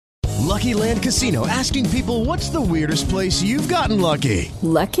Lucky Land Casino, asking people, what's the weirdest place you've gotten lucky?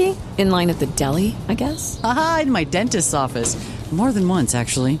 Lucky? In line at the deli, I guess? Aha, in my dentist's office. More than once,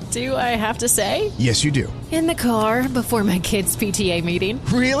 actually. Do I have to say? Yes, you do. In the car before my kids' PTA meeting.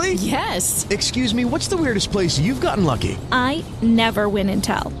 Really? Yes. Excuse me, what's the weirdest place you've gotten lucky? I never win and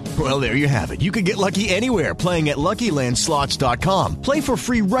tell. Well, there you have it. You can get lucky anywhere, playing at LuckyLandSlots.com. Play for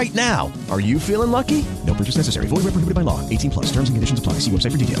free right now. Are you feeling lucky? No purchase necessary. Void where prohibited by law. 18+. Terms and conditions apply. See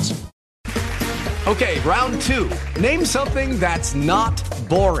website for details. Okay, round two. Name something that's not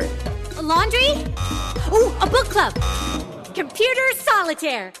boring. A laundry? Ooh, a book club. Computer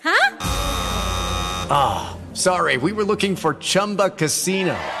solitaire, huh? Ah, sorry, we were looking for Chumba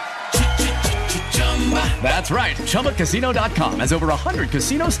Casino. That's right, ChumbaCasino.com has over 100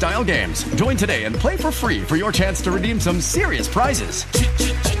 casino-style games. Join today and play for free for your chance to redeem some serious prizes.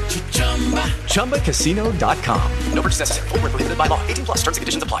 ChumbaCasino.com. No purchase necessary. Void where prohibited by law. 18+. Terms and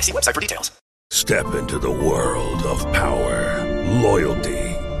conditions apply. See website for details. Step into the world of power, loyalty,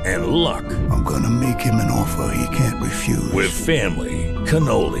 and luck. I'm gonna make him an offer he can't refuse. With family,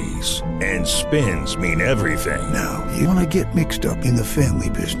 cannolis, and spins mean everything. Now, you wanna get mixed up in the family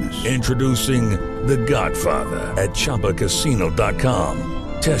business. Introducing The Godfather at ChumbaCasino.com.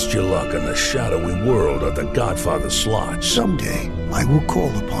 Test your luck in the shadowy world of The Godfather slot. Someday, I will call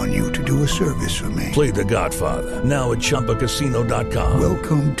upon you to do a service for me. Play The Godfather, now at ChumbaCasino.com.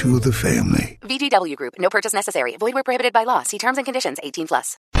 Welcome to the family. VGW Group. No purchase necessary. Void where prohibited by law. See terms and conditions.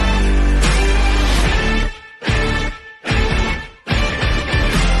 18+.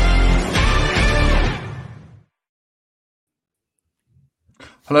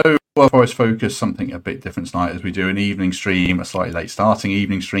 Hello, well, Forest Focus, something a bit different tonight as we do an evening stream, a slightly late starting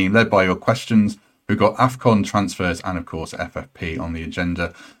evening stream, led by your questions. We've got Afcon transfers and, of course, FFP on the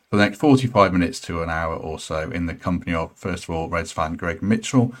agenda for the next 45 minutes to an hour or so in the company of, first of all, Reds fan Greg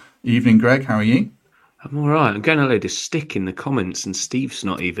Mitchell. Evening, Greg, how are you? I'm all right. I'm getting a load of stick in the comments and Steve's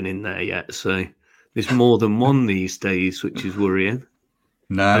not even in there yet, so there's more than one these days, which is worrying.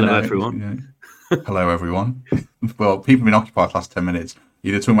 Hello, everyone. Yeah. Hello, everyone. Well, people have been occupied the last 10 minutes.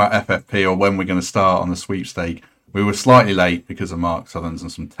 Either talking about FFP or when we're going to start on the sweepstake. We were slightly late because of Mark Sutherland's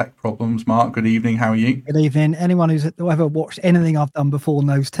and some tech problems. Mark, good evening. How are you? Good evening. Anyone who's ever watched anything I've done before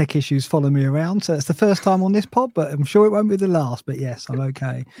knows tech issues follow me around. So it's the first time on this pod, but I'm sure it won't be the last. But yes, I'm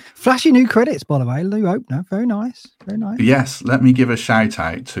okay. Flashy new credits, by the way. Lou Opener. Very nice. Very nice. Yes. Let me give a shout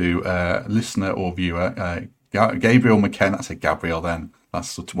out to listener or viewer, Gabriel McKenna. I said Gabriel then.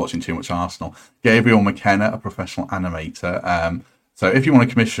 That's watching too much Arsenal. Gabriel McKenna, a professional animator. So if you want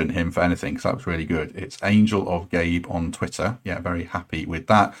to commission him for anything, because that was really good, it's Angel of Gabe on Twitter. Yeah, very happy with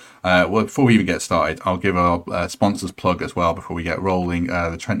that. Well, before we even get started, I'll give our sponsors plug as well before we get rolling.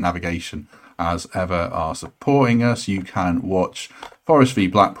 The Trent Navigation, as ever, are supporting us. You can watch Forest v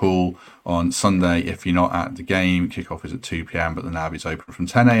Blackpool on Sunday if you're not at the game. Kickoff is at 2 p.m, but the Nav is open from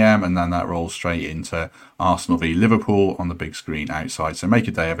 10 a.m, and then that rolls straight into Arsenal v Liverpool on the big screen outside. So make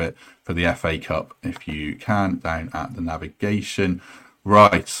a day of it for the FA Cup if you can, down at the Navigation.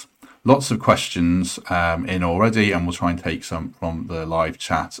 Right, lots of questions in already, and we'll try and take some from the live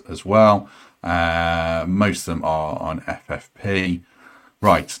chat as well. Most of them are on FFP.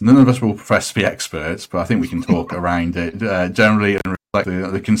 Right, none of us will profess to be experts, but I think we can talk around it generally and reflect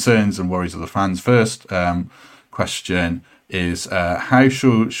the concerns and worries of the fans. First question is,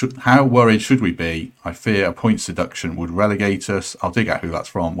 how worried should we be? I fear a points deduction would relegate us. I'll dig out who that's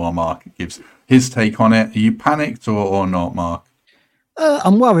from while Mark gives his take on it. Are you panicked or not, Mark?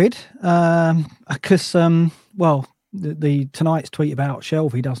 I'm worried because, the tonight's tweet about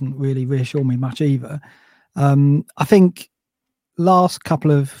Shelby doesn't really reassure me much either. I think last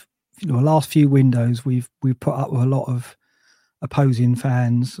few windows we've put up with a lot of opposing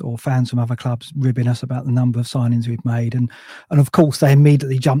fans or fans from other clubs ribbing us about the number of signings we've made, and of course they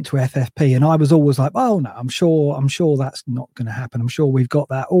immediately jumped to FFP, and I was always like, oh no, I'm sure that's not going to happen. I'm sure we've got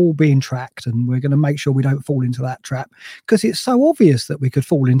that all being tracked, and we're going to make sure we don't fall into that trap, because it's so obvious that we could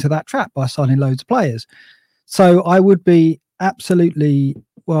fall into that trap by signing loads of players. So I would be absolutely,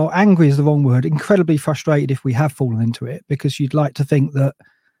 well, angry is the wrong word, incredibly frustrated if we have fallen into it, because you'd like to think that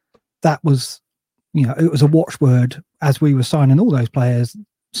was, it was a watchword as we were signing all those players.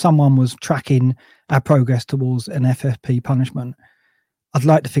 Someone was tracking our progress towards an FFP punishment. I'd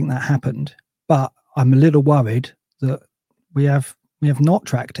like to think that happened, but I'm a little worried that we have not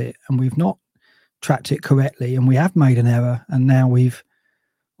tracked it, and we've not tracked it correctly, and we have made an error, and now we've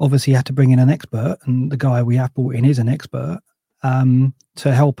obviously had to bring in an expert, and the guy we have brought in is an expert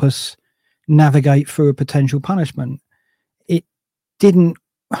to help us navigate through a potential punishment. It didn't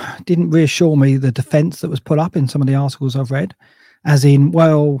reassure me, the defence that was put up in some of the articles I've read, as in,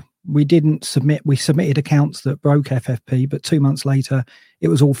 well, we didn't submit. We submitted accounts that broke FFP, but 2 months later, it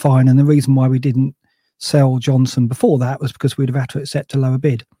was all fine. And the reason why we didn't sell Johnson before that was because we'd have had to accept a lower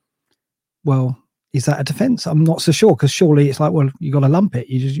bid. Well, is that a defence? I'm not so sure, because surely it's like, well, you've got to lump it.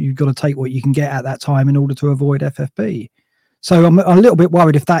 You've got to take what you can get at that time in order to avoid FFP. So I'm a little bit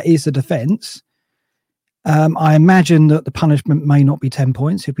worried if that is the defence. I imagine that the punishment may not be 10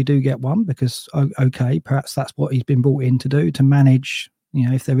 points if we do get one, because, okay, perhaps that's what he's been brought in to do, to manage,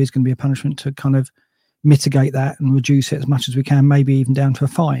 if there is going to be a punishment, to kind of mitigate that and reduce it as much as we can, maybe even down to a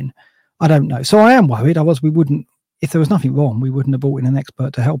fine. I don't know. So I am worried. If there was nothing wrong, we wouldn't have brought in an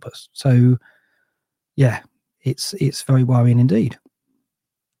expert to help us. So, yeah, it's very worrying indeed.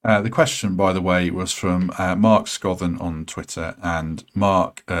 The question, by the way, was from Mark Scothen on Twitter, and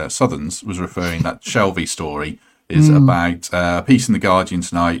Mark Southerns was referring that Shelvey story is about a piece in The Guardian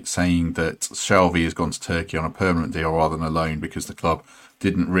tonight saying that Shelvey has gone to Turkey on a permanent deal rather than a loan because the club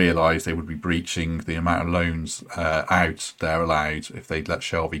didn't realise they would be breaching the amount of loans out they're allowed if they'd let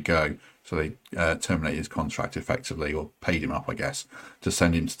Shelvey go. So they terminated his contract effectively, or paid him up, I guess, to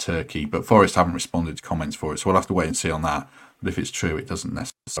send him to Turkey. But Forest haven't responded to comments for it, so we'll have to wait and see on that. But if it's true, it doesn't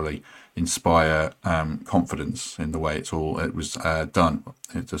necessarily inspire confidence in the way it was done.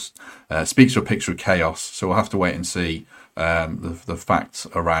 It just speaks to a picture of chaos. So we'll have to wait and see the facts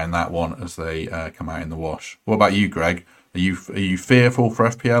around that one as they come out in the wash. What about you, Greg? Are you fearful for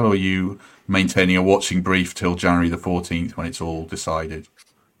FPL, or are you maintaining a watching brief till January the 14th when it's all decided?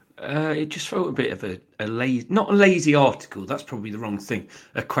 It just felt a bit of a lazy, not a lazy article. That's probably the wrong thing.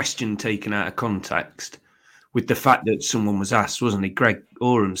 A question taken out of context. With the fact that someone was asked, wasn't he? Greg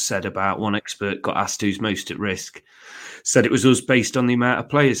Oram said about one expert got asked who's most at risk. Said it was us based on the amount of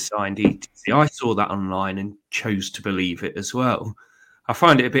players signed. I saw that online and chose to believe it as well. I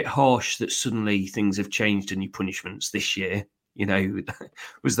find it a bit harsh that suddenly things have changed and new punishments this year.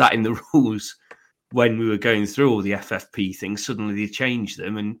 Was that in the rules when we were going through all the FFP things? Suddenly they changed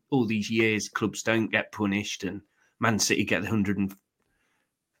them, and all these years clubs don't get punished, and Man City get the 100 and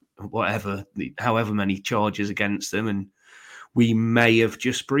however many charges against them, and we may have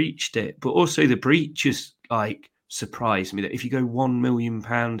just breached it. But also the breach is surprised me that if you go £1 million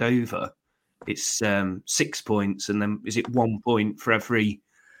over, it's 6 points, and then is it 1 point for every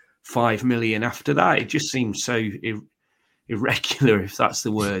 5 million after that? It just seems so irregular, if that's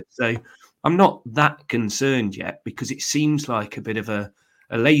the word. So I'm not that concerned yet, because it seems like a bit of a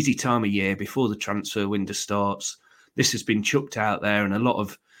lazy time of year before the transfer window starts. This has been chucked out there, and a lot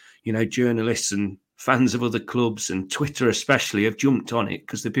of journalists and fans of other clubs and Twitter especially have jumped on it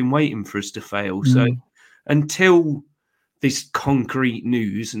because they've been waiting for us to fail. So until this concrete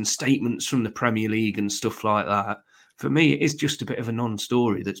news and statements from the Premier League and stuff like that, for me, it is just a bit of a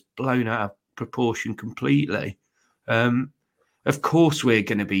non-story that's blown out of proportion completely. Of course, we're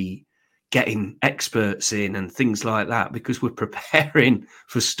going to be getting experts in and things like that because we're preparing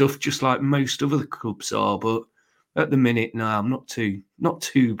for stuff just like most other clubs are. But at the minute, no, I'm not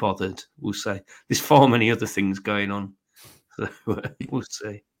too bothered, we'll say. There's far many other things going on. So we'll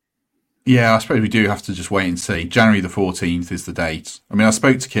see. Yeah, I suppose we do have to just wait and see. January the 14th is the date. I mean, I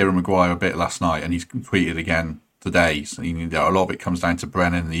spoke to Kieran Maguire a bit last night, and he's tweeted again today. So, a lot of it comes down to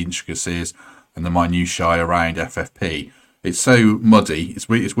Brennan and the intricacies and the minutiae around FFP. It's so muddy. It's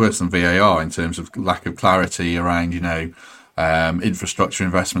worse than VAR in terms of lack of clarity around, infrastructure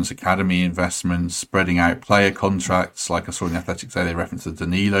investments, academy investments, spreading out player contracts. Like I saw in the Athletic today, they referenced the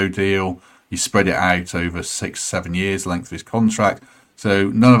Danilo deal. You spread it out over 6-7 years, the length of his contract. So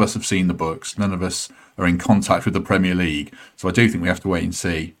none of us have seen the books. None of us are in contact with the Premier League. So I do think we have to wait and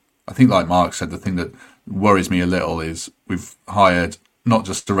see. I think, like Mark said, the thing that worries me a little is we've hired not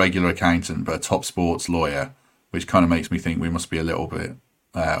just a regular accountant, but a top sports lawyer, which kind of makes me think we must be a little bit...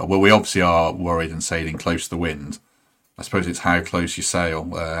 we obviously are worried and sailing close to the wind. I suppose it's how close you sail.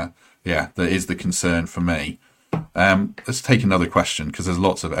 That is the concern for me. Let's take another question, because there's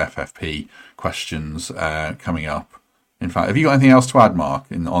lots of FFP questions coming up. In fact, have you got anything else to add, Mark,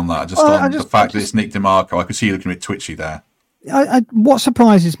 on that? The fact that it's Nick DeMarco. I could see you looking a bit twitchy there. What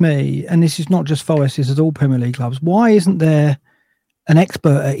surprises me, and this is not just Forest, this is all Premier League clubs, why isn't there an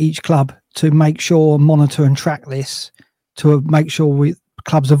expert at each club to make sure, monitor and track this, to make sure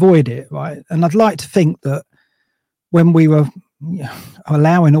clubs avoid it, right? And I'd like to think that when we were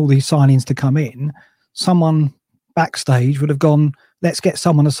allowing all these signings to come in, someone backstage would have gone, let's get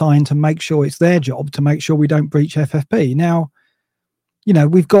someone assigned to make sure it's their job to make sure we don't breach FFP. Now,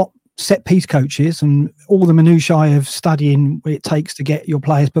 we've got set piece coaches and all the minutiae of studying what it takes to get your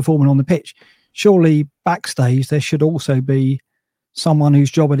players performing on the pitch. Surely backstage there should also be someone whose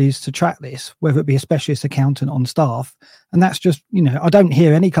job it is to track this, whether it be a specialist accountant on staff. And that's just, I don't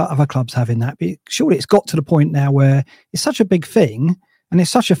hear any other clubs having that. But surely it's got to the point now where it's such a big thing and it's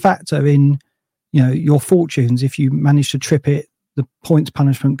such a factor in, your fortunes. If you manage to trip it, the points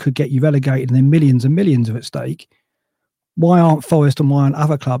punishment could get you relegated and then millions and millions of at stake. Why aren't Forest and why aren't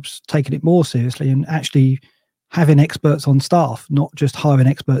other clubs taking it more seriously and actually having experts on staff, not just hiring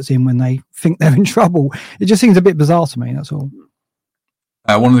experts in when they think they're in trouble? It just seems a bit bizarre to me, that's all.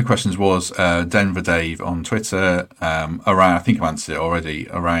 One of the questions was Denver Dave on Twitter around, I think I've answered it already,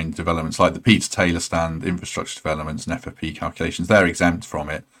 around developments like the Peter Taylor stand, infrastructure developments and FFP calculations. They're exempt from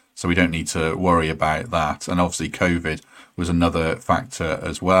it, so we don't need to worry about that. And obviously COVID was another factor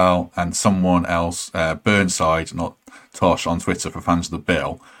as well. And someone else, Burnside, not Tosh, on Twitter for fans of the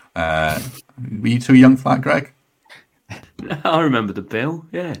bill. Were you too young for that, Greg? I remember the bill,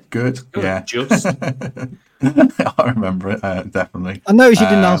 yeah. Good, yeah. Just. I remember it, definitely. I noticed you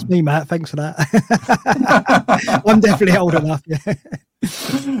didn't ask me, Matt. Thanks for that. I'm definitely old enough, yeah.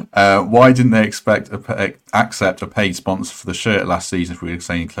 Why didn't they accept a paid sponsor for the shirt last season if we were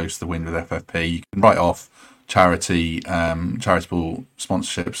saying close to the win with FFP? You can write off charitable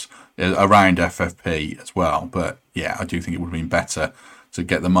sponsorships around FFP as well. But yeah, I do think it would have been better to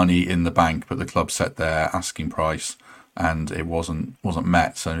get the money in the bank, but the club set their asking price and it wasn't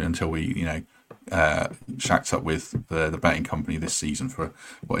met. So until we, shacked up with the betting company this season for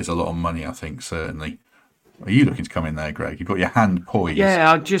what is a lot of money, I think, certainly. Are you looking to come in there, Greg? You've got your hand poised.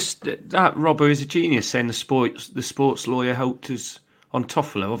 Yeah, that Robbo is a genius saying the sports lawyer helped us on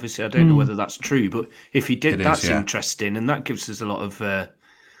Toffolo. Obviously, I don't know whether that's true, but if he did, that's interesting, and that gives us a lot of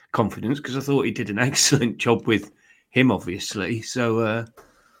confidence because I thought he did an excellent job with him, obviously. So,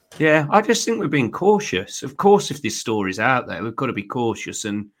 yeah, I just think we're being cautious. Of course, if this story's out there, we've got to be cautious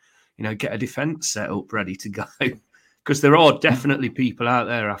and get a defence set up ready to go because there are definitely people out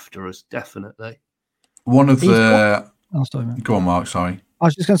there after us. Definitely. One of the. Go on, Mark. Sorry. I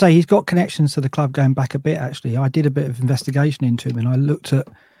was just going to say he's got connections to the club going back a bit. Actually, I did a bit of investigation into him, and I looked at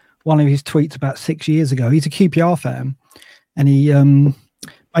one of his tweets about 6 years ago. He's a QPR fan, and he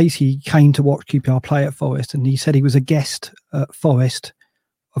basically came to watch QPR play at Forest, and he said he was a guest at Forest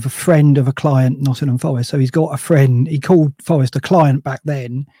of a friend of a client, Nottingham Forest. So he's got a friend. He called Forest a client back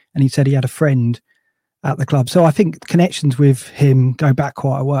then, and he said he had a friend at the club. So I think connections with him go back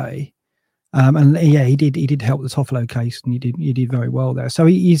quite a way. And yeah, he did help the Toffolo case, and he did very well there. So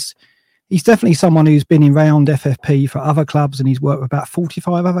he's definitely someone who's been around FFP for other clubs, and he's worked with about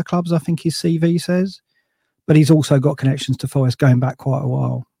 45 other clubs, I think his CV says. But he's also got connections to Forest going back quite a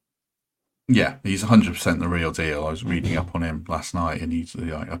while. Yeah, he's 100% the real deal. I was reading up on him last night, and he's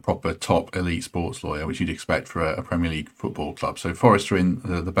a proper top elite sports lawyer, which you'd expect for a Premier League football club. So Forest are in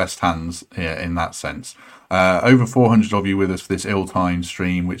the best hands here in that sense. Over 400 of you with us for this ill-timed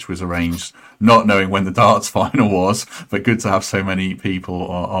stream, which was arranged not knowing when the darts final was, but good to have so many people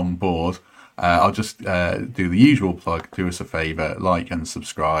on board. I'll just do the usual plug. Do us a favour, like and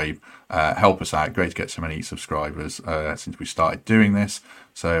subscribe. Help us out. Great to get so many subscribers since we started doing this.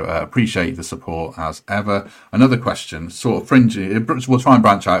 So appreciate the support as ever. Another question, sort of fringy. We'll try and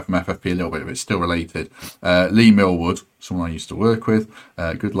branch out from FFP a little bit, but it's still related. Lee Millwood, someone I used to work with,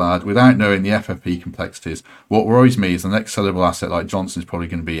 good lad. Without knowing the FFP complexities, what worries me is the next sellable asset like Johnson is probably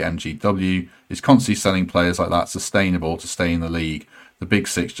going to be MGW. Is constantly selling players like that sustainable to stay in the league? The Big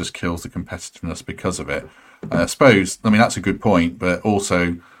Six just kills the competitiveness because of it. I suppose, that's a good point, but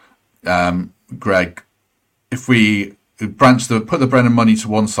also, Greg, if we put the Brennan money to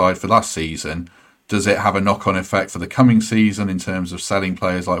one side for last season, does it have a knock-on effect for the coming season in terms of selling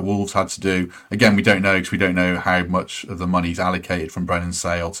players like Wolves had to do? Again, we don't know because we don't know how much of the money's allocated from Brennan's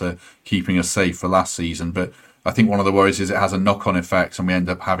sale to keeping us safe for last season. But I think one of the worries is it has a knock-on effect and we end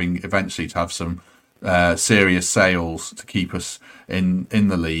up having eventually to have some serious sales to keep us in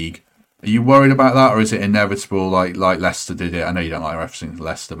the league. Are you worried about that, or is it inevitable like Leicester did it? I know you don't like referencing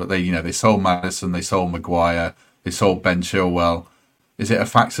Leicester, but they sold Maddison, they sold Maguire, they sold Ben Chilwell. Is it a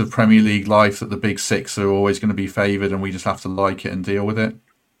fact of Premier League life that the Big Six are always going to be favoured and we just have to like it and deal with it?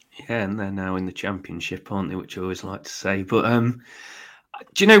 Yeah, and they're now in the Championship, aren't they, which I always like to say. But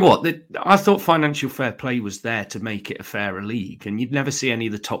do you know what? I thought financial fair play was there to make it a fairer league, and you'd never see any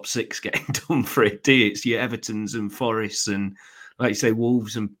of the top six getting done for it, do you? It's your Evertons and Forests and, like you say,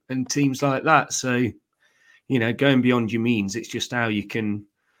 Wolves and teams like that. So, going beyond your means, it's just how you can...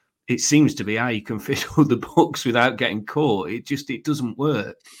 It seems to be how you can fiddle the books without getting caught. It doesn't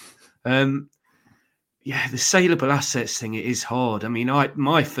work. The saleable assets thing, it is hard.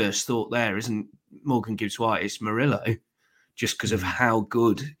 My first thought there isn't Morgan Gibbs White, it's Murillo. just because of how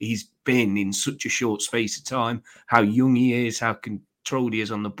good he's been in such a short space of time, how young he is, how controlled he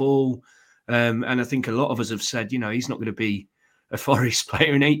is on the ball. And I think a lot of us have said, he's not going to be a Forest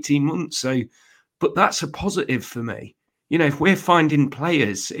player in 18 months. But that's a positive for me. If we're finding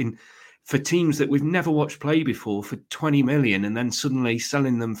players for teams that we've never watched play before for 20 million and then suddenly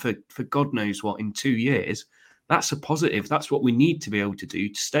selling them for God knows what in 2 years, that's a positive. That's what we need to be able to do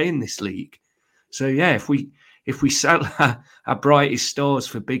to stay in this league. So, yeah, if we sell our brightest stars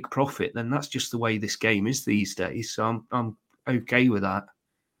for big profit, then that's just the way this game is these days. So I'm okay with that.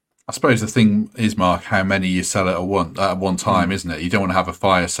 I suppose the thing is, Mark, how many you sell at one time, isn't it? You don't want to have a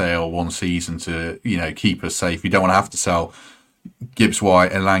fire sale one season to, keep us safe. You don't want to have to sell Gibbs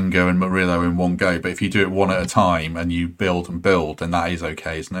White, Elanga and Murillo in one go. But if you do it one at a time and you build and build, then that is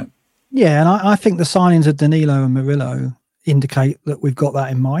okay, isn't it? Yeah, and I think the signings of Danilo and Murillo indicate that we've got that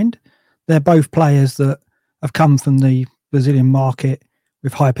in mind. They're both players that have come from the Brazilian market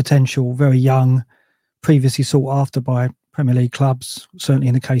with high potential, very young, previously sought after by Premier League clubs, certainly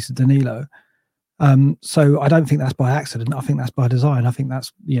in the case of Danilo. So I don't think that's by accident. I think that's by design. I think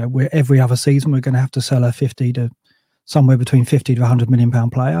that's, where every other season we're going to have to sell a 50 to somewhere between 50 to 100 million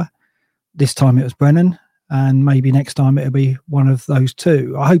pound player. This time it was Brennan, and maybe next time it'll be one of those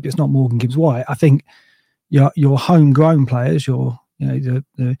two. I hope it's not Morgan Gibbs White. I think your homegrown players,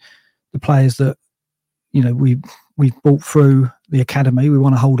 the players that we've brought through the academy, we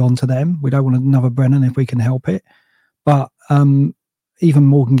want to hold on to them. We don't want another Brennan if we can help it. But even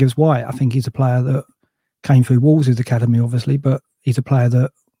Morgan Gibbs White, I think he's a player that came through Wolves' academy, obviously, but he's a player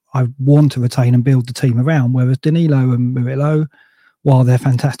that I want to retain and build the team around. Whereas Danilo and Murillo, while they're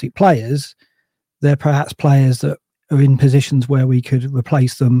fantastic players, they're perhaps players that are in positions where we could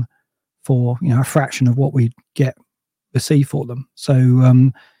replace them for a fraction of what we receive for them.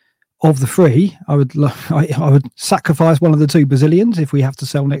 So of the three, I would sacrifice one of the two Brazilians if we have to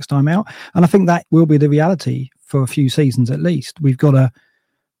sell next time out, and I think that will be the reality for a few seasons at least. We've got to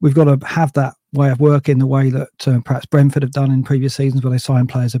have that way of working the way that perhaps Brentford have done in previous seasons, where they sign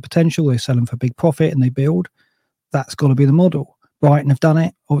players of potential, they sell them for big profit, and they build. That's got to be the model. Brighton have done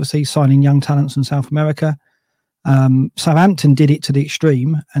it, obviously signing young talents from South America. Southampton did it to the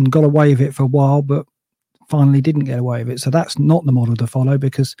extreme and got away with it for a while, but finally didn't get away with it. So that's not the model to follow,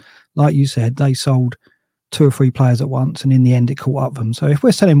 because like you said, they sold 2 or 3 players at once, and in the end it caught up with them. So if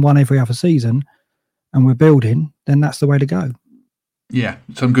we're selling one every other season and we're building, then that's the way to go. Yeah,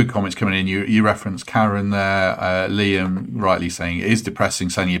 some good comments coming in. You referenced Karen there, Liam rightly saying it is depressing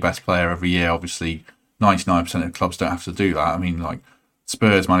selling your best player every year. Obviously 99% of clubs don't have to do that. I mean, like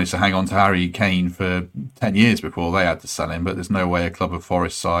Spurs managed to hang on to Harry Kane for 10 years before they had to sell him, but there's no way a club of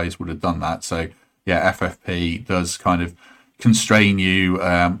Forest size would have done that. So yeah, FFP does kind of constrain you,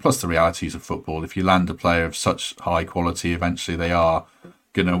 plus the realities of football. If you land a player of such high quality, eventually they are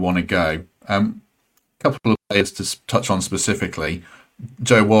going to want to go. Couple of players to touch on specifically.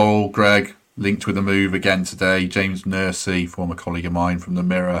 Joe Worrell, Greg, linked with a move again today. James Nursey, former colleague of mine from the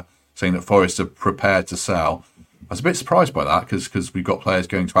Mirror, saying that Forest are prepared to sell. I was a bit surprised by that because we've got players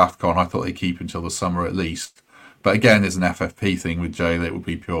going to Afcon. I thought they'd keep until the summer at least. But again, there's an FFP thing with Joe that would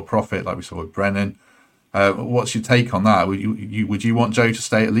be pure profit, like we saw with Brennan. What's your take on that? Would you want Joe to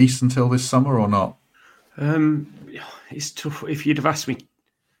stay at least until this summer or not? It's tough. If you'd have asked me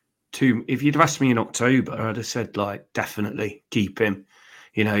in October, I'd have said definitely keep him.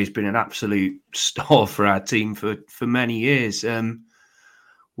 He's been an absolute star for our team for many years.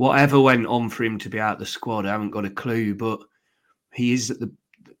 Whatever went on for him to be out of the squad, I haven't got a clue. But he is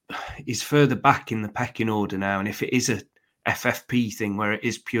he's further back in the pecking order now. And if it is a FFP thing where it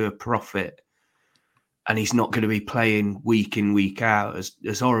is pure profit, and he's not going to be playing week in, week out,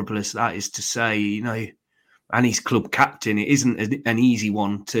 as horrible as that is to say, and he's club captain, it isn't an easy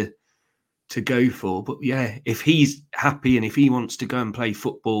one to go for. But yeah, if he's happy and if he wants to go and play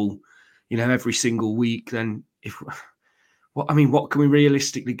football, every single week, then what can we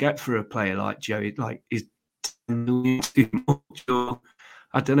realistically get for a player like Joe? Is 10 million too much? Or,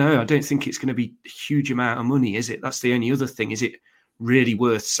 I don't know. I don't think it's going to be a huge amount of money, is it? That's the only other thing. Is it really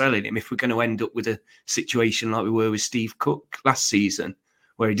worth selling him if we're going to end up with a situation like we were with Steve Cook last season,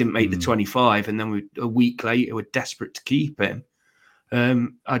 where he didn't make the 25 and then a week later we're desperate to keep him?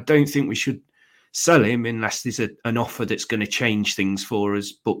 I don't think we should sell him unless there's an offer that's going to change things for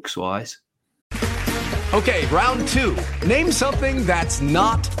us books-wise. Okay, round 2. Name something that's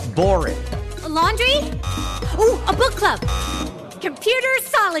not boring. A laundry? Ooh, a book club. Computer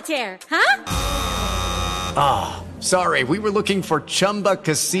solitaire, huh? Ah, sorry, we were looking for Chumba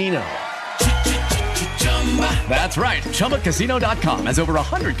Casino. That's right. ChumbaCasino.com has over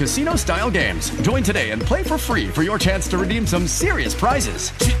 100 casino-style games. Join today and play for free for your chance to redeem some serious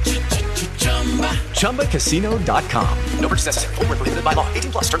prizes. ChumbaCasino.com. No purchase necessary. Void where prohibited by law.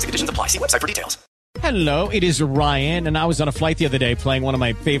 18 plus. Terms and conditions apply. See website for details. Hello, it is Ryan, and I was on a flight the other day playing one of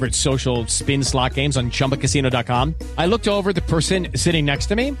my favorite social spin slot games on ChumbaCasino.com. I looked over at the person sitting next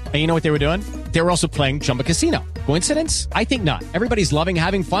to me, and you know what they were doing? They were also playing Chumba Casino. Coincidence? I think not. Everybody's loving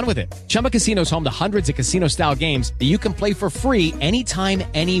having fun with it. Chumba Casino is home to hundreds of casino-style games that you can play for free anytime,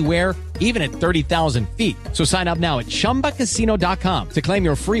 anywhere, even at 30,000 feet. So sign up now at ChumbaCasino.com to claim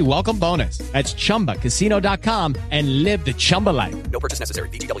your free welcome bonus. That's ChumbaCasino.com and live the Chumba life. No purchase necessary.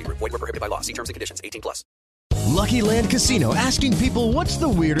 VGW. Void where prohibited by law. See terms and conditions. 18 plus. Lucky Land Casino, asking people, what's the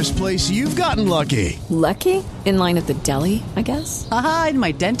weirdest place you've gotten lucky? Lucky? In line at the deli, I guess? Aha, in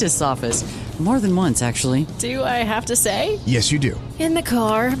my dentist's office. More than once, actually. Do I have to say? Yes, you do. In the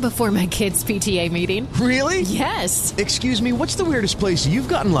car before my kids' PTA meeting. Really? Yes. Excuse me, what's the weirdest place you've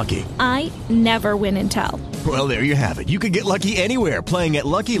gotten lucky? I never win and tell. Well, there you have it. You can get lucky anywhere, playing at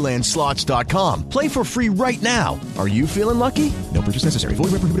LuckyLandSlots.com. Play for free right now. Are you feeling lucky? No purchase necessary.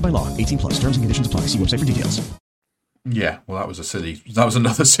 Void where prohibited by law. 18 plus. Terms and conditions apply. See website for details. Yeah, well, that was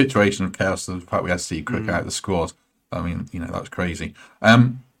another situation of chaos. The fact we had Steve Cook out of the squad. I mean, that was crazy.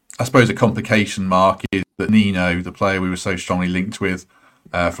 I suppose a complication, Mark, is that Nino, the player we were so strongly linked with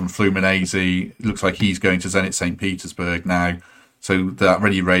from Fluminense, looks like he's going to Zenit St. Petersburg now. So that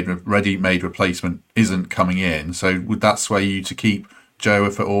ready-made replacement isn't coming in. So would that sway you to keep Joe,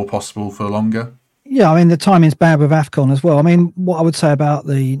 if at all possible, for longer? Yeah, I mean, the timing's bad with Afcon as well. I mean, what I would say about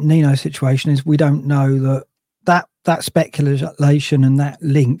the Nino situation is we don't know that speculation and that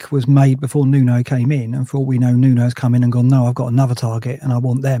link was made before Nuno came in, and for all we know, Nuno's come in and gone, no, I've got another target and I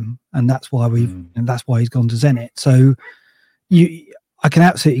want them, and that's why that's why he's gone to Zenit. So I can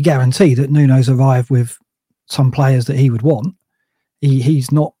absolutely guarantee that Nuno's arrived with some players that he would want.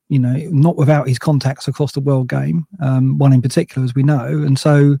 He's not, not without his contacts across the world game, one in particular, as we know, and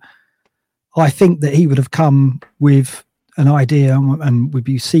so I think that he would have come with an idea and would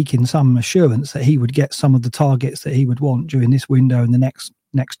be seeking some assurance that he would get some of the targets that he would want during this window and the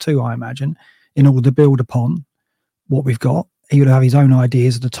next two, I imagine, in order to build upon what we've got. He would have his own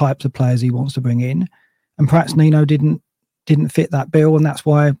ideas of the types of players he wants to bring in, and perhaps Nino didn't fit that bill, and that's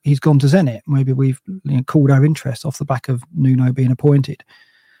why he's gone to Zenit. Maybe we've called our interest off the back of Nuno being appointed.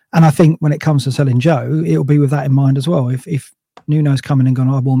 And I think when it comes to selling Joe, it'll be with that in mind as well. If Nuno's coming and gone,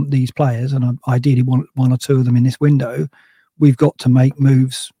 I want these players, and I ideally want one or two of them in this window, we've got to make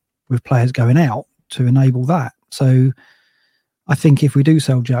moves with players going out to enable that. So I think if we do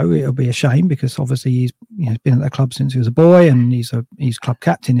sell Joe, it'll be a shame, because obviously he's been at the club since he was a boy, and he's club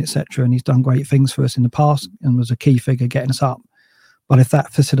captain, etc., and he's done great things for us in the past and was a key figure getting us up. But if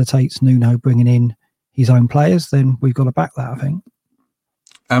that facilitates Nuno bringing in his own players, then we've got to back that, I think.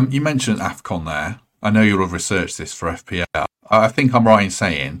 You mentioned Afcon there. I know you'll have researched this for FPL. I think I'm right in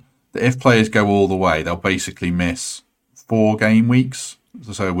saying that if players go all the way, they'll basically miss 4 game weeks.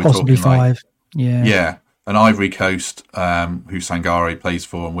 So we're possibly talking 5. Yeah. And Ivory Coast, who Sangare plays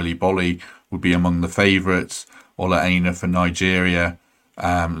for, and Willy Bolly would be among the favourites. Ola Aina for Nigeria.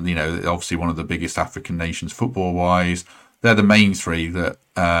 Obviously one of the biggest African nations football-wise. They're the main 3 that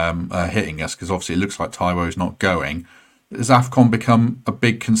are hitting us, because obviously it looks like Taiwo's not going. Has Afcon become a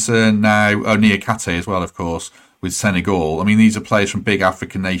big concern now? Oh, Niakate as well, of course, with Senegal. I mean, these are players from big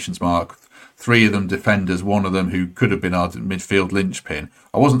African nations, Mark. 3 of them defenders, one of them who could have been our midfield linchpin.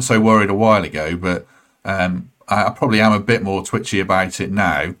 I wasn't so worried a while ago, but I probably am a bit more twitchy about it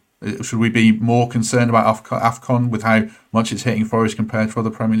now. Should we be more concerned about Afcon with how much it's hitting Forest compared to other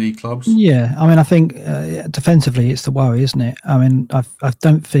Premier League clubs? Yeah, I mean, I think defensively it's the worry, isn't it? I mean, I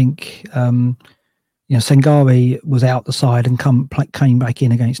don't think Sangare was out the side and came back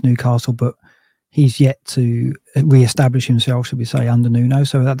in against Newcastle, but he's yet to re-establish himself, should we say, under Nuno.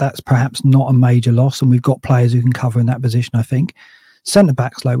 So that's perhaps not a major loss, and we've got players who can cover in that position, I think.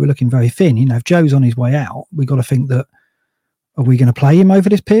 Centre-backs, though, we're looking very thin. If Joe's on his way out, we've got to think that, are we going to play him over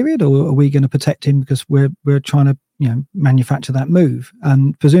this period, or are we going to protect him because we're trying to manufacture that move?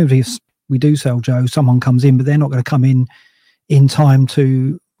 And presumably if we do sell Joe, someone comes in, but they're not going to come in time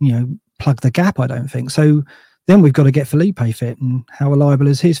to plug the gap, I don't think. So then we've got to get Felipe fit, and how reliable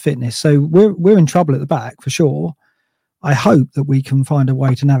is his fitness? So we're in trouble at the back for sure. I hope that we can find a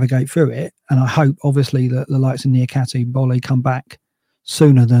way to navigate through it, and I hope obviously that the likes of Niakate, Bolly come back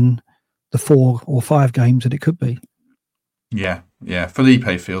sooner than the 4 or 5 games that it could be. Yeah.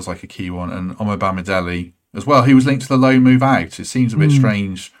 Felipe feels like a key one, and Omar Bamidele as well. He was linked to the loan move out. It seems a bit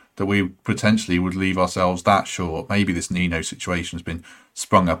strange that we potentially would leave ourselves that short. Maybe this Nuno situation has been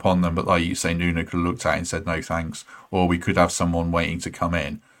sprung up on them, but like you say, Nuno could have looked at it and said no thanks, or we could have someone waiting to come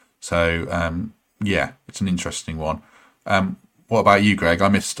in. So yeah, it's an interesting one. What about you, Greg? I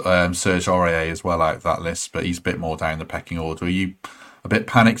missed Serge Aurier as well out of that list, but he's a bit more down the pecking order. Are you a bit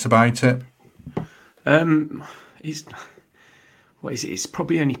panicked about it? It's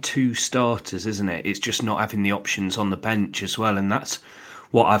probably only 2 starters, isn't it? It's just not having the options on the bench as well, and that's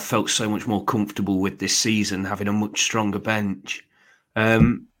what I've felt so much more comfortable with this season, having a much stronger bench.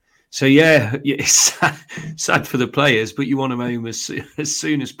 So yeah, it's sad for the players, but you want them home as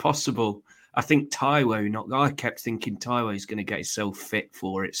soon as possible. I think I kept thinking Taiwo's going to get himself fit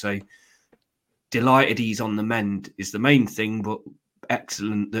for it. So delighted he's on the mend is the main thing, but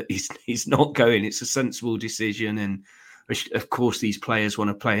excellent that he's not going. It's a sensible decision, and of course these players want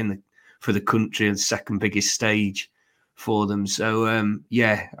to play for the country and the second biggest stage for them. So I'm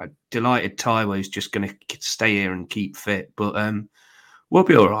delighted Taiwo's just going to stay here and keep fit, but we'll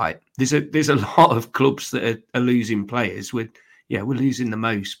be all right. There's a lot of clubs that are losing players. We're losing the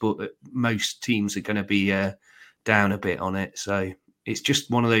most, but most teams are going to be down a bit on it. So it's just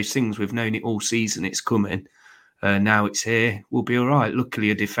one of those things. We've known it all season. It's coming. Now it's here. We'll be all right.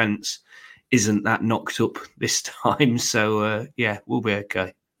 Luckily, a defence isn't that knocked up this time. So we'll be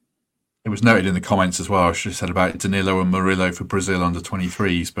okay. It was noted in the comments as well, I should have said about Danilo and Murillo for Brazil under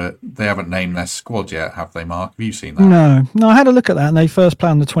 23s, but they haven't named their squad yet, have they, Mark? Have you seen that? No, I had a look at that, and they first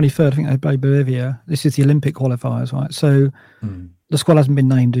play on the 23rd. I think they play Bolivia. This is the Olympic qualifiers, right? So the squad hasn't been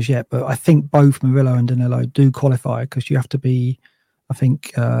named as yet, but I think both Murillo and Danilo do qualify because you have to be, I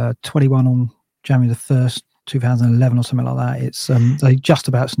think, 21 on January the 1st, 2011 or something like that. It's they just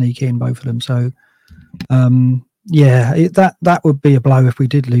about sneak in, both of them. So that would be a blow if we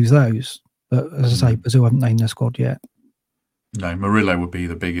did lose those. But as I say, Brazil haven't named their squad yet. No, Murillo would be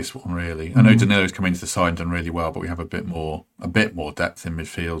the biggest one, really. I know Danilo's come into the side and done really well, but we have a bit more depth in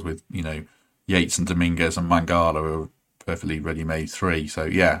midfield with, Yates and Dominguez and Mangala, who are perfectly ready-made 3. So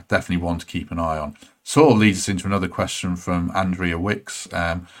yeah, definitely one to keep an eye on. Sort of leads us into another question from Andrea Wicks,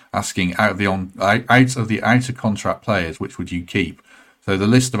 asking out of the out of contract players, which would you keep? So the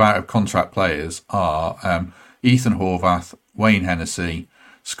list of out of contract players are Ethan Horvath, Wayne Hennessy,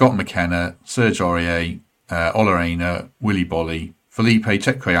 Scott McKenna, Serge Aurier, Ola Aina, Willy Bolly, Felipe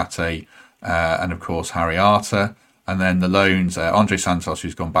Cecreate, and of course Harry Arter. And then the loans, Andre Santos,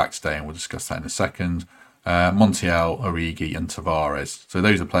 who's gone back today, and we'll discuss that in a second, Montiel, Origi and Tavares. So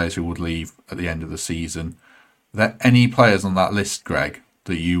those are players who would leave at the end of the season. Are there any players on that list, Greg,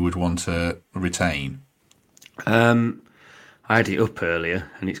 that you would want to retain? I had it up earlier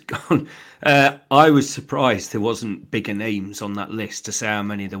and it's gone. I was surprised there wasn't bigger names on that list to say how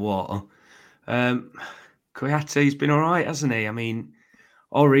many there were. Kouyate's been all right, hasn't he? I mean,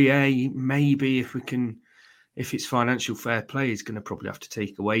 Aurier, maybe if it's financial fair play, he's going to probably have to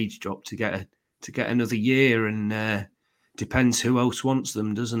take a wage drop to get another year, and depends who else wants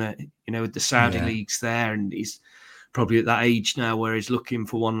them, doesn't it? With the Saudi leagues there, and he's probably at that age now where he's looking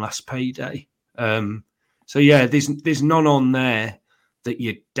for one last payday. So yeah, there's none on there that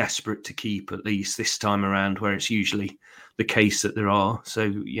you're desperate to keep, at least this time around, where it's usually the case that there are. So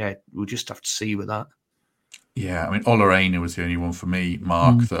yeah, we'll just have to see with that. Yeah, I mean, Ola Aina was the only one for me,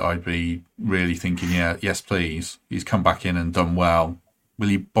 Mark, that I'd be really thinking, yes, please. He's come back in and done well.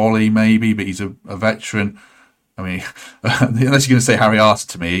 Willy Bolly, maybe, but he's a veteran. I mean, unless you're going to say Harry Arter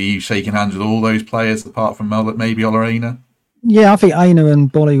to me, are you shaking hands with all those players apart from maybe Ola Aina? Yeah, I think Aina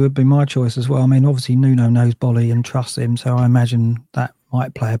and Bolly would be my choice as well. I mean, obviously Nuno knows Bolly and trusts him, so I imagine that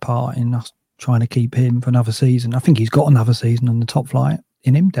might play a part in us trying to keep him for another season. I think he's got another season on the top flight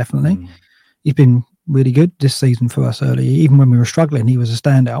in him, definitely. He's been really good this season for us early. Even when we were struggling, he was a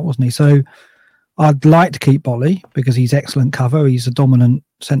standout, wasn't he? So I'd like to keep Bolly because he's excellent cover. He's a dominant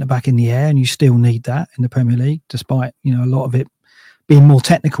centre-back in the air, and you still need that in the Premier League, despite, a lot of it being more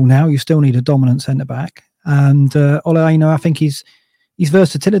technical now. You still need a dominant centre-back. And Ola Aina, I think his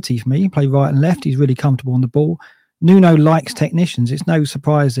versatility for me, he played right and left. He's really comfortable on the ball. Nuno likes technicians. It's no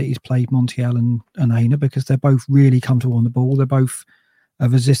surprise that he's played Montiel and Aina because they're both really comfortable on the ball. They're both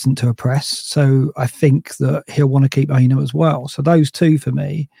resistant to a press. So I think that he'll want to keep Aina as well. So those two for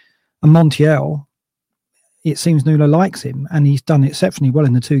me. And Montiel, it seems Nuno likes him, and he's done exceptionally well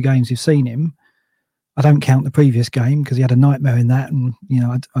in the 2 games you've seen him. I don't count the previous game because he had a nightmare in that, and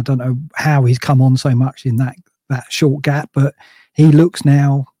I don't know how he's come on so much in that short gap, but he looks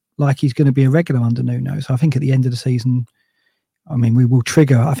now like he's going to be a regular under Nuno. So I think at the end of the season, I mean, we will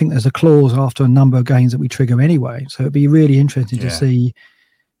trigger. I think there's a clause after a number of games that we trigger anyway. So it'd be really interesting to see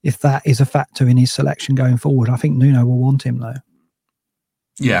if that is a factor in his selection going forward. I think Nuno will want him though.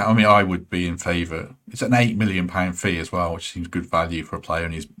 Yeah, I mean, I would be in favour. It's an £8 million fee as well, which seems good value for a player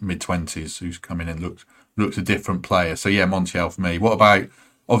in his mid-20s who's come in and looks a different player. So yeah, Montiel for me. What about,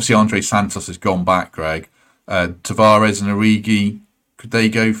 obviously Andre Santos has gone back, Greg. Tavares and Origi, could they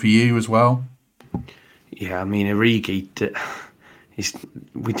go for you as well? Yeah, I mean, Origi,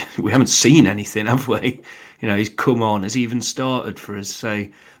 we haven't seen anything, have we? You know, he's come on, has even started for us. So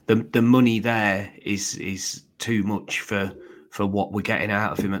the money there is too much for what we're getting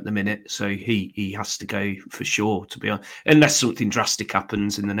out of him at the minute. So he has to go for sure, to be honest. Unless something drastic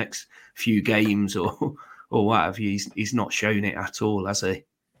happens in the next few games or what have you. He's not shown it at all, has he?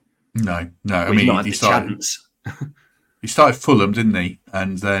 No. Well, I mean, he started. He started Fulham, didn't he?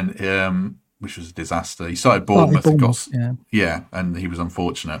 And then, which was a disaster. He started Bournemouth. And he was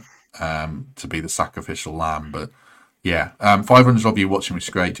unfortunate to be the sacrificial lamb. But yeah, 500 of you watching, which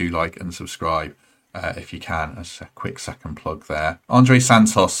is great. Do like and subscribe if you can. As a quick second plug there. Andre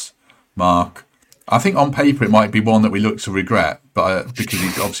Santos, Mark. I think on paper it might be one that we look to regret, but because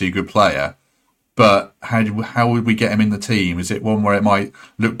he's obviously a good player. But how would we get him in the team? Is it one where it might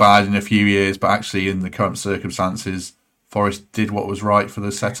look bad in a few years, but actually in the current circumstances, Forest did what was right for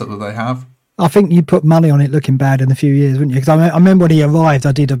the setup that they have? I think you put money on it looking bad in a few years, wouldn't you? Because I remember when he arrived,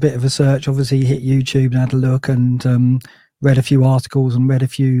 I did a bit of a search. Obviously, he hit YouTube and had a look and read a few articles and read a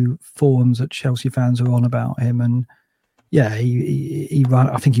few forums that Chelsea fans were on about him. And yeah, he won.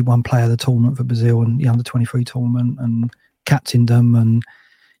 I think he won Player of the Tournament for Brazil and the Under-23 tournament and captained them. And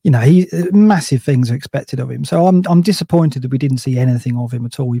massive things are expected of him. So I'm disappointed that we didn't see anything of him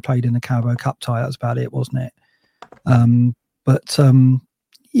at all. He played in the Carabao Cup tie. That's about it, wasn't it?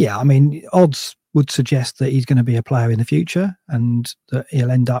 Yeah, I mean, odds would suggest that he's going to be a player in the future and that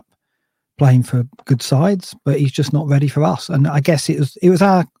he'll end up playing for good sides, but he's just not ready for us. And I guess it was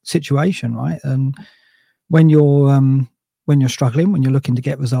our situation, right? And when you're struggling, when you're looking to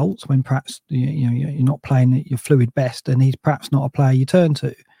get results, when perhaps you're not playing at your fluid best, then he's perhaps not a player you turn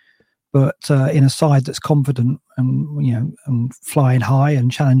to. But in a side that's confident and flying high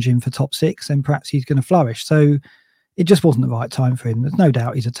and challenging for top six, then perhaps he's going to flourish. So it just wasn't the right time for him. There's no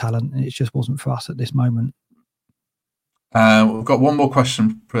doubt he's a talent, and it just wasn't for us at this moment. We've got one more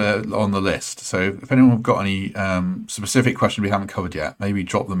question on the list. So if anyone have got any specific questions we haven't covered yet, maybe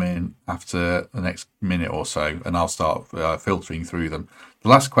drop them in after the next minute or so, and I'll start filtering through them. The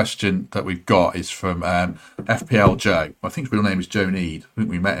last question that we've got is from FPL Joe. I think his real name is Joe Need. I think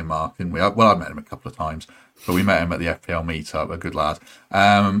we met him, Mark, didn't we? Well, I met him a couple of times, but we met him at the FPL meetup, a good lad.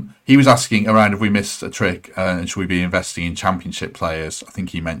 He was asking around if we missed a trick and should we be investing in championship players. I think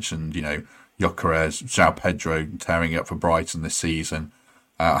he mentioned, Gyökeres, João Pedro tearing it up for Brighton this season.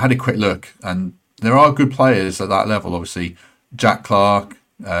 I had a quick look, and there are good players at that level. Obviously, Jack Clarke,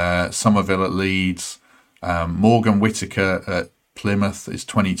 Somerville at Leeds, Morgan Whittaker at Plymouth is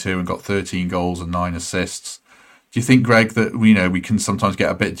 22 and got 13 goals and 9 assists. Do you think, Greg, that we can sometimes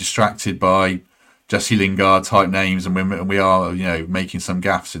get a bit distracted by Jesse Lingard type names, and we are making some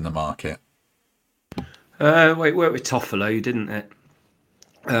gaffes in the market? It worked with Toffolo, didn't it?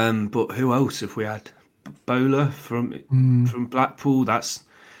 But who else have we had? Bowler from Blackpool.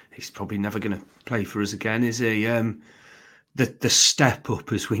 He's probably never going to play for us again, is he? The step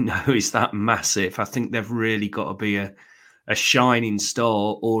up, as we know, is that massive. I think they've really got to be a shining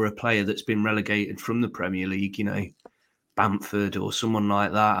star or a player that's been relegated from the Premier League. Bamford or someone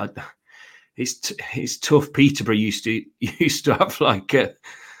like that. It's tough. Peterborough used to have like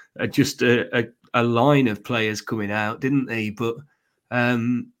a line of players coming out, didn't they? But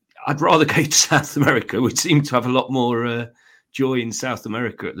I'd rather go to South America. We seem to have a lot more joy in South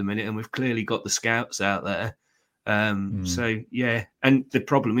America at the minute, and we've clearly got the scouts out there. So, yeah. And the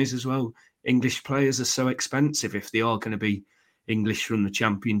problem is as well, English players are so expensive if they are going to be English from the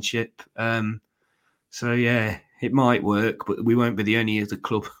Championship. So, yeah, it might work, but we won't be the only other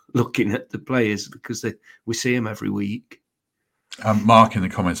club looking at the players because we see them every week. Mark in the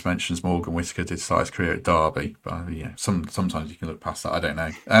comments mentions Morgan Whittaker did start his career at Derby, but sometimes you can look past that. I don't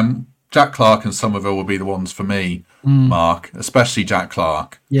know. Jack Clarke and Somerville will be the ones for me, Mark, especially Jack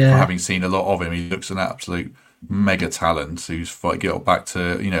Clarke. Yeah. For having seen a lot of him, he looks an absolute mega talent who's got back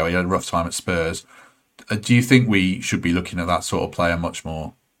to, he had a rough time at Spurs. Do you think we should be looking at that sort of player much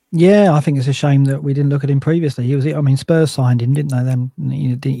more? Yeah, I think it's a shame that we didn't look at him previously. Spurs signed him, didn't they? Then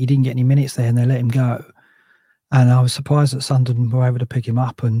he didn't get any minutes there and they let him go. And I was surprised that Sunderland were able to pick him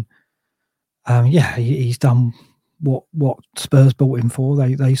up. And he's done what Spurs bought him for.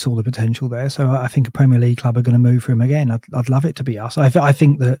 They saw the potential there. So I think a Premier League club are going to move for him again. I'd love it to be us. I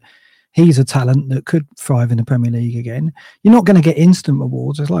think that he's a talent that could thrive in the Premier League again. You're not going to get instant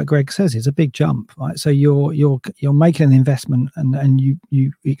rewards. It's like Greg says, it's a big jump, right? So you're making an investment and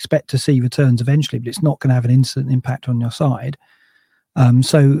you expect to see returns eventually, but it's not going to have an instant impact on your side.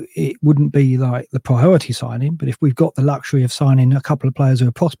 So it wouldn't be like the priority signing, but if we've got the luxury of signing a couple of players who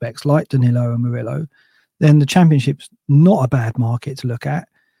are prospects like Danilo and Murillo, then the Championship's not a bad market to look at.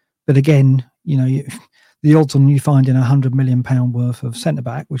 But again, the odds on you finding £100 million worth of centre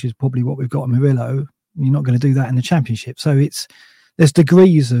back, which is probably what we've got in Murillo, you're not going to do that in the Championship. So there's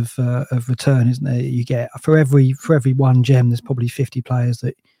degrees of return, isn't there? You get for every one gem, there's probably 50 players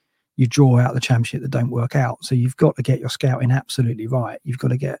that you draw out the Championship that don't work out. So you've got to get your scouting absolutely right. You've got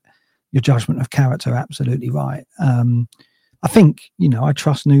to get your judgment of character absolutely right. I think I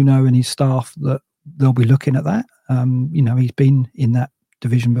trust Nuno and his staff that they'll be looking at that. He's been in that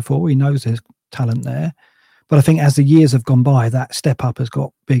division before. He knows there's talent there. But I think as the years have gone by, that step up has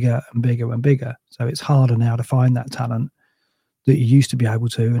got bigger and bigger and bigger. So it's harder now to find that talent that you used to be able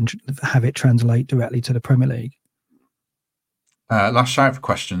to and have it translate directly to the Premier League. Last shout for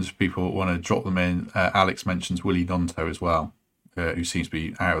questions. If people want to drop them in. Alex mentions Willie Donto as well, who seems to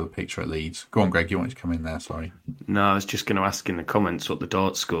be out of the picture at Leeds. Go on, Greg. You wanted to come in there? Sorry. No, I was just going to ask in the comments what the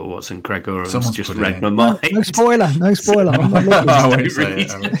darts score was, and Gregor has just read my mind. No spoiler. I'm not looking. I won't say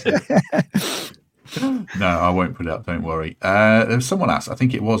it. No, I won't put it up. Don't worry. There's someone asked. I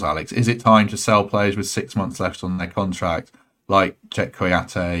think it was Alex. Is it time to sell players with 6 months left on their contract, like Chet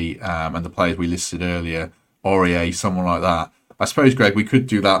Koyate and the players we listed earlier, Aurier, someone like that? I suppose, Greg, we could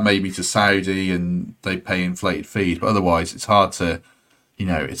do that maybe to Saudi and they pay inflated fees, but otherwise it's hard to,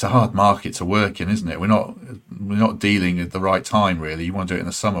 it's a hard market to work in, isn't it? We're not dealing at the right time, really. You want to do it in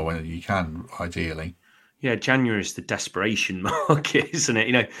the summer when you can, ideally. Yeah, January is the desperation market, isn't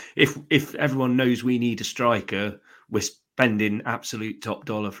it? If everyone knows we need a striker, we're spending absolute top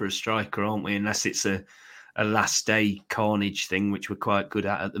dollar for a striker, aren't we? Unless it's a last day carnage thing, which we're quite good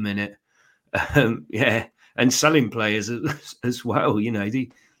at the minute. And selling players as well. The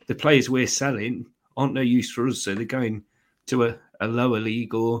players we're selling aren't no use for us, so they're going to a lower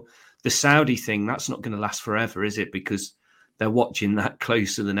league. Or the Saudi thing, that's not going to last forever, is it? Because they're watching that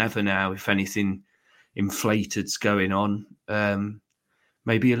closer than ever now. If anything inflated's going on,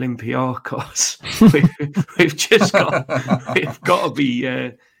 maybe Olympiacos. we've got to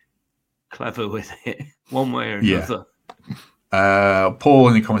be clever with it, one way or another. Paul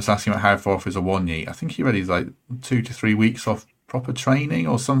in the comments asking about how far off is Awoniyi. I think he already is like 2 to 3 weeks off proper training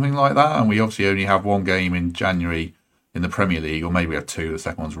or something like that. And we obviously only have one game in January in the Premier League, or maybe we have two. The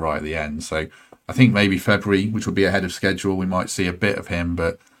second one's right at the end. So I think maybe February, which would be ahead of schedule, we might see a bit of him.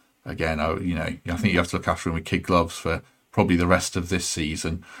 But again, I think you have to look after him with kid gloves for probably the rest of this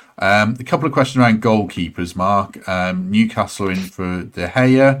season. A couple of questions around goalkeepers, Mark. Newcastle in for De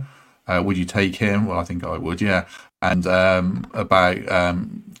Gea. Would you take him? Well, I think I would, yeah. And about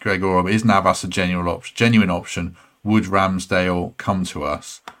Greg Orb, is Navas a genuine option? Would Ramsdale come to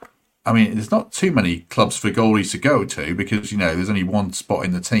us? I mean, there's not too many clubs for goalies to go to because, there's only one spot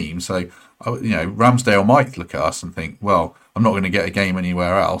in the team. So, Ramsdale might look at us and think, well, I'm not going to get a game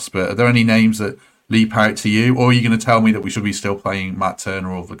anywhere else. But are there any names that leap out to you? Or are you going to tell me that we should be still playing Matt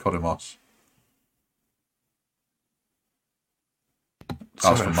Turner or Vlachodimos?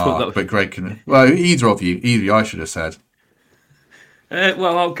 Ask for Mark, but Greg can... Well, either of you, I should have said.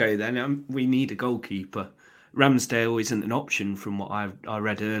 Well, I'll go then. We need a goalkeeper. Ramsdale isn't an option from what I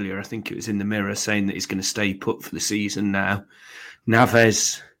read earlier. I think it was in the Mirror saying that he's going to stay put for the season now.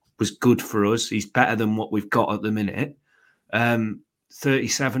 Naves was good for us. He's better than what we've got at the minute.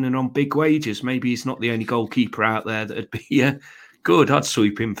 37 and on big wages. Maybe he's not the only goalkeeper out there that would be good. I'd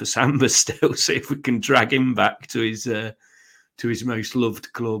sweep him for Samba still, see if we can drag him back to his most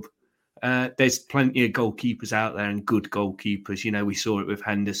loved club. There's plenty of goalkeepers out there and good goalkeepers. We saw it with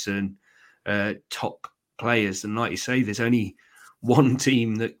Henderson, top players. And like you say, there's only one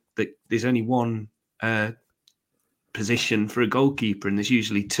team that there's only one position for a goalkeeper, and there's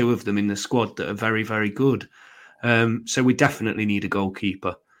usually two of them in the squad that are very, very good. So we definitely need a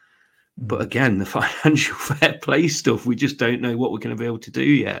goalkeeper. But again, the financial fair play stuff, we just don't know what we're going to be able to do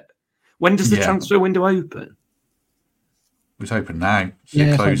yet. When does the transfer window open? It's open now. So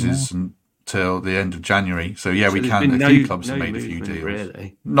it closes until the end of January. So we can. A few clubs have made a few deals.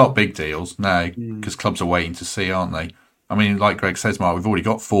 Really? Not big deals, no, because clubs are waiting to see, aren't they? I mean, like Greg says, Mark, we've already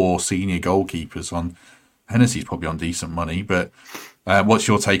got 4 senior goalkeepers on. Hennessy's probably on decent money, but what's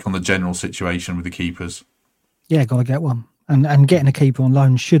your take on the general situation with the keepers? Yeah, got to get one. And getting a keeper on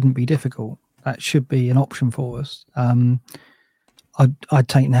loan shouldn't be difficult. That should be an option for us. I'd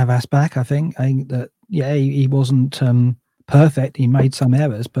take Navas back, I think. I think that, he wasn't perfect. He made some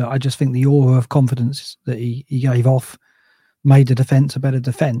errors, but I just think the aura of confidence that he gave off made the defence a better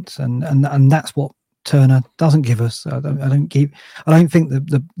defence, and that's what Turner doesn't give us. I don't think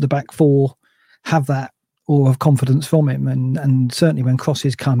the back four have that aura of confidence from him, and certainly when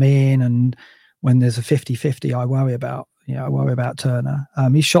crosses come in and when there's a 50-50, I worry about Turner.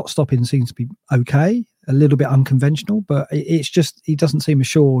 His shot stopping seems to be okay, a little bit unconventional, but it's just he doesn't seem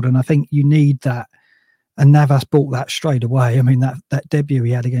assured, and I think you need that. And Navas brought that straight away. I mean, that debut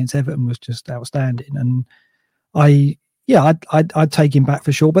he had against Everton was just outstanding, and I'd take him back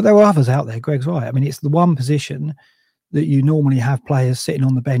for sure. But there are others out there. Greg's right. I mean, it's the one position that you normally have players sitting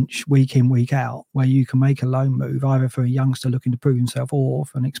on the bench week in, week out, where you can make a loan move, either for a youngster looking to prove himself or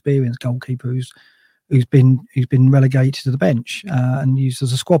for an experienced goalkeeper who's been relegated to the bench and used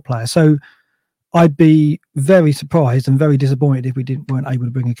as a squad player. So I'd be very surprised and very disappointed if we weren't able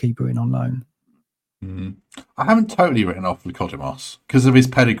to bring a keeper in on loan. I haven't totally written off Lycodimos because of his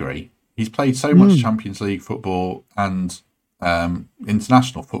pedigree. He's played so much Champions League football and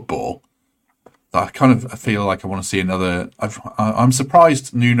international football that I kind of feel like I want to see another. I'm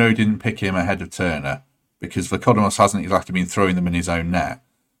surprised Nuno didn't pick him ahead of Turner because Lycodimos hasn't exactly been throwing them in his own net.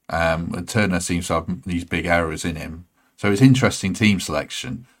 And Turner seems to have these big errors in him. So it's interesting team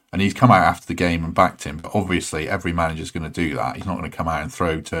selection. And he's come out after the game and backed him. But obviously, every manager's going to do that. He's not going to come out and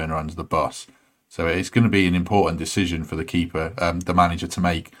throw Turner under the bus. So it's going to be an important decision for the keeper, the manager, to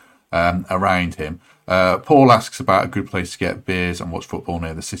make around him. Paul asks about a good place to get beers and watch football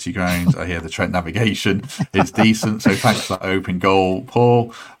near the City grounds. I hear the Trent navigation is decent, so thanks for that open goal,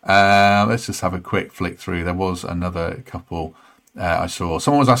 Paul. Let's just have a quick flick through. There was another couple I saw.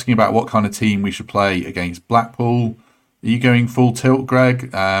 Someone was asking about what kind of team we should play against Blackpool. Are you going full tilt, Greg,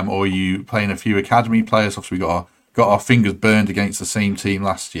 or are you playing a few academy players? Obviously, we got our fingers burned against the same team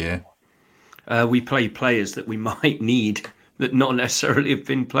last year. We play players that we might need that not necessarily have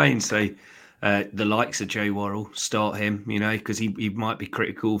been playing. So the likes of Joe Worrell, start him, because he might be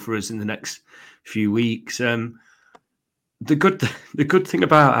critical for us in the next few weeks. The good thing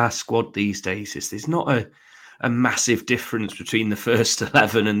about our squad these days is there's not a massive difference between the first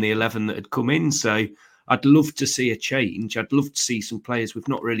 11 and the 11 that had come in. So I'd love to see a change. I'd love to see some players we've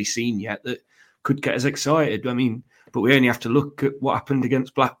not really seen yet that could get us excited. I mean, but we only have to look at what happened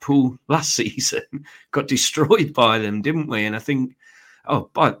against Blackpool last season. Got destroyed by them, didn't we? And I think,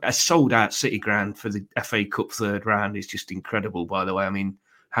 but a sold-out City ground for the FA Cup third round is just incredible, by the way. I mean,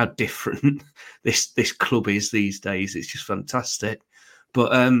 how different this club is these days. It's just fantastic.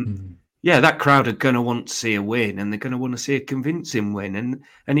 But, that crowd are going to want to see a win, and they're going to want to see a convincing win.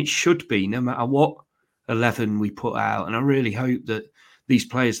 And it should be, no matter what 11 we put out. And I really hope that these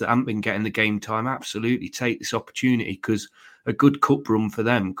players that haven't been getting the game time absolutely take this opportunity, because a good cup run for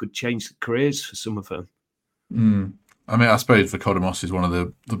them could change the careers for some of them. I mean, I suppose Lycodimos is one of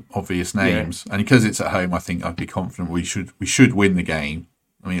the obvious names, and because it's at home, I think I'd be confident we should win the game.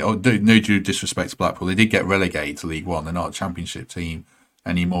 I mean, no due disrespect to Blackpool, they did get relegated to League One. They're not a Championship team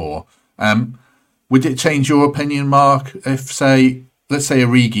anymore. Would it change your opinion, Mark, if let's say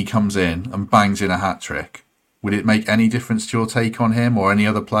Origi comes in and bangs in a hat trick? Would it make any difference to your take on him or any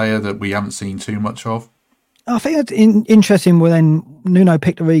other player that we haven't seen too much of? I think it's interesting when Nuno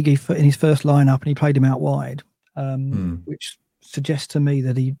picked Origi in his first lineup and he played him out wide, which suggests to me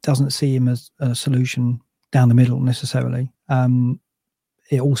that he doesn't see him as a solution down the middle necessarily.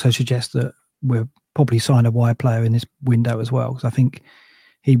 It also suggests that we'll probably sign a wide player in this window as well, because I think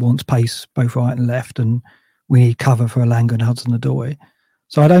he wants pace both right and left, and we need cover for Elanga and Hudson-Odoi.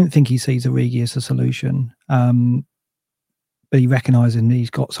 So I don't think he sees Origi as a solution, but he recognises he's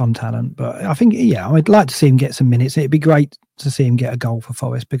got some talent. But I think, I'd like to see him get some minutes. It'd be great to see him get a goal for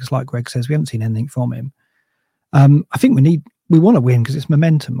Forest, because like Greg says, we haven't seen anything from him. I think we want to win because it's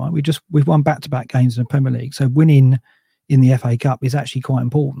momentum, right? We've won back-to-back games in the Premier League, so winning in the FA Cup is actually quite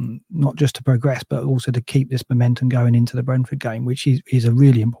important, not just to progress, but also to keep this momentum going into the Brentford game, which is a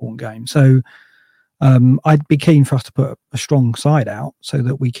really important game. So I'd be keen for us to put a strong side out so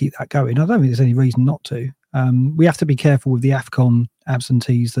that we keep that going. I don't think there's any reason not to. We have to be careful with the Afcon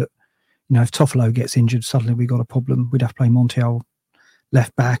absentees that, if Toffolo gets injured, suddenly we've got a problem. We'd have to play Montiel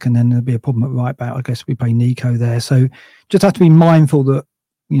left back, and then there'd be a problem at right back. I guess we play Nico there. So just have to be mindful that,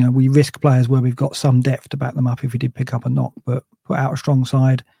 we risk players where we've got some depth to back them up if we did pick up a knock, but put out a strong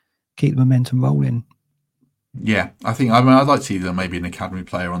side, keep the momentum rolling. Yeah, I'd like to see them maybe an academy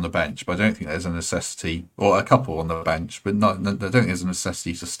player on the bench, but I don't think there's a necessity, or a couple on the bench, but I don't think there's a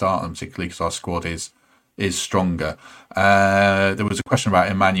necessity to start them, particularly because our squad is stronger. There was a question about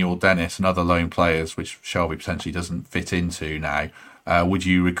Emmanuel Dennis and other loan players, which Shelby potentially doesn't fit into now. Would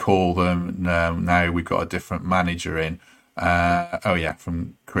you recall them now we've got a different manager in?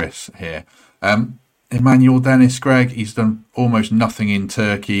 From Chris here. Emmanuel Dennis, Greg, he's done almost nothing in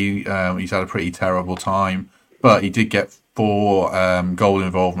Turkey. He's had a pretty terrible time, but he did get 4 goal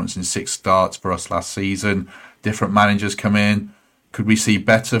involvements in 6 starts for us last season. Different managers come in. Could we see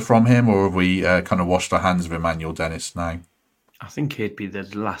better from him, or have we kind of washed our hands of Emmanuel Dennis now? I think he'd be the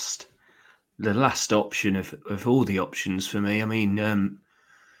last option of all the options for me. I mean,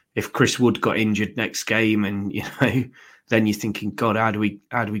 if Chris Wood got injured next game, and then you're thinking, God, how do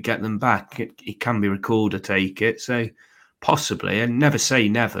we get them back? It can be recalled, I take it. So possibly, and never say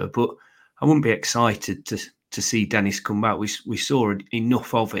never, but I wouldn't be excited to see Dennis come back. We saw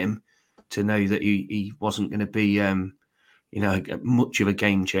enough of him to know that he wasn't going to be much of a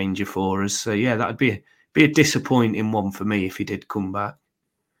game changer for us. So yeah, that'd be a disappointing one for me if he did come back.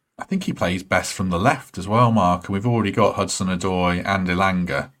 I think he plays best from the left as well, Mark. And we've already got Hudson-Odoi and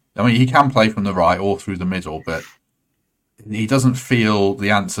Elanga. I mean, he can play from the right or through the middle, but he doesn't feel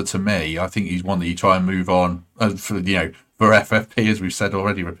the answer to me. I think he's one that you try and move on for FFP, as we've said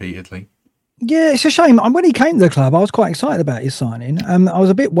already repeatedly. Yeah, it's a shame. When he came to the club, I was quite excited about his signing. I was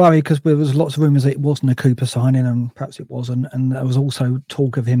a bit worried because there was lots of rumours that it wasn't a Cooper signing, and perhaps it wasn't. And there was also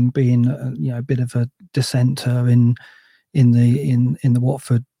talk of him being, a bit of a dissenter in the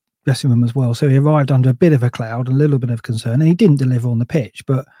Watford dressing room as well. So he arrived under a bit of a cloud, a little bit of concern, and he didn't deliver on the pitch.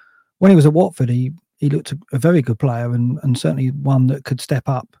 But when he was at Watford, he looked a very good player, and certainly one that could step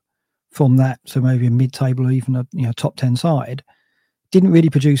up from that. So maybe a mid-table or even a top 10 side. Didn't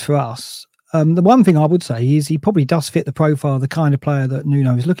really produce for us. The one thing I would say is he probably does fit the profile of the kind of player that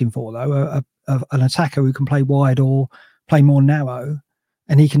Nuno is looking for, though, an attacker who can play wide or play more narrow,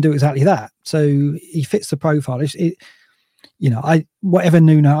 and he can do exactly that. So he fits the profile. Whatever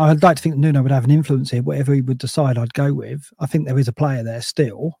Nuno, I'd like to think that Nuno would have an influence here. Whatever he would decide, I'd go with. I think there is a player there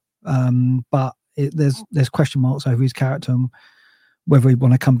still, but there's question marks over his character and whether he'd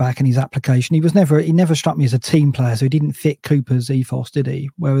want to come back in his application. He never struck me as a team player, so he didn't fit Cooper's ethos, did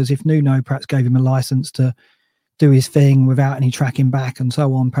he? Whereas if Nuno perhaps gave him a license to do his thing without any tracking back and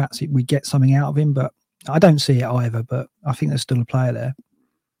so on, perhaps we'd get something out of him. But I don't see it either, but I think there's still a player there.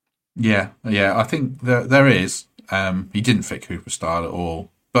 Yeah, I think there is. He didn't fit Cooper's style at all.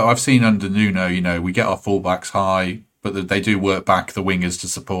 But I've seen under Nuno, we get our fullbacks high, but they do work back the wingers to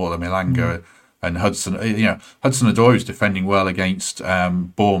support them. Elanga and Hudson, Hudson-Odoi was defending well against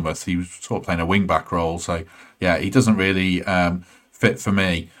Bournemouth. He was sort of playing a wing-back role. So, yeah, he doesn't really fit for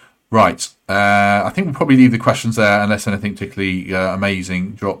me. Right. I think we'll probably leave the questions there unless anything particularly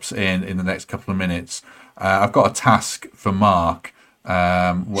amazing drops in the next couple of minutes. I've got a task for Mark.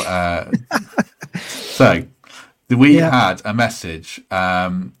 So, we had a message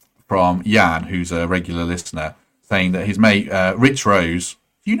from Jan, who's a regular listener, saying that his mate, Rich Rose,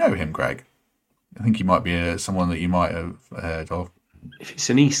 do you know him, Greg? I think he might be someone that you might have heard of. If it's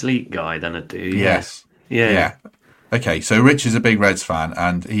an East League guy, then I do. Yes. Yeah. Okay, so Rich is a big Reds fan,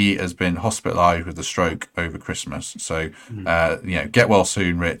 and he has been hospitalised with a stroke over Christmas. So, get well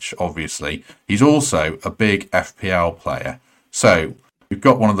soon, Rich, obviously. He's also a big FPL player. So, we've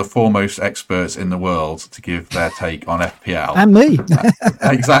got one of the foremost experts in the world to give their take on FPL. And me.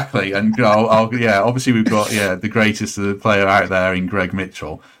 Exactly. And obviously we've got the greatest player out there in Greg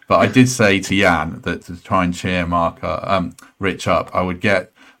Mitchell. But I did say to Jan that to try and cheer Rich up, I would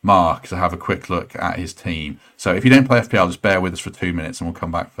get Mark to have a quick look at his team. So if you don't play FPL, just bear with us for 2 minutes and we'll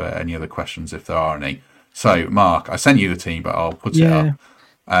come back for any other questions if there are any. So, Mark, I sent you the team, but I'll put it up.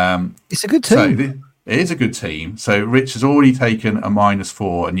 It's a good team. It is a good team. So Rich has already taken a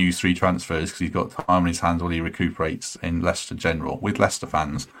 -4 and used 3 transfers because he's got time on his hands while he recuperates in Leicester General with Leicester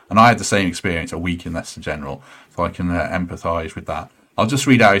fans. And I had the same experience a week in Leicester General, so I can empathise with that. I'll just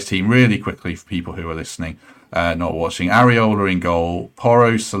read out his team really quickly for people who are listening, not watching. Areola in goal,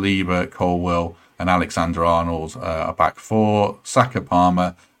 Porro, Saliba, Colwill and Alexander Arnold are back 4, Saka,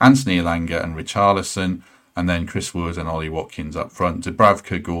 Palmer, Anthony Elanga and Richarlison. And then Chris Wood and Ollie Watkins up front.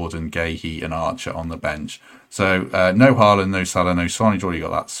 Dubravka, Gordon, Gahey and Archer on the bench. So no Haaland, no Salah, no Son. He's already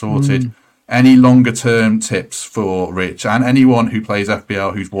got that sorted. Any longer term tips for Rich and anyone who plays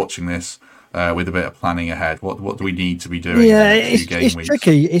FPL who's watching this with a bit of planning ahead? What do we need to be doing? It's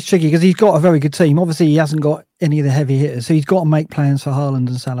tricky. It's tricky because he's got a very good team. Obviously, he hasn't got any of the heavy hitters, so he's got to make plans for Haaland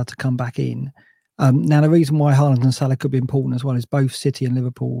and Salah to come back in. Now, the reason why Haaland and Salah could be important as well is both City and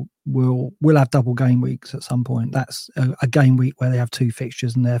Liverpool will have double game weeks at some point. That's a game week where they have 2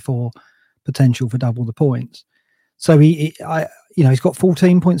 fixtures and therefore potential for double the points. So he's got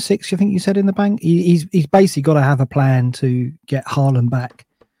 14.6. I think you said in the bank. He's basically got to have a plan to get Haaland back,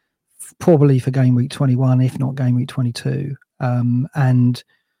 probably for game week 21, if not game week 22, and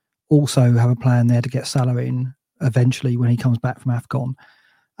also have a plan there to get Salah in eventually when he comes back from Afcon.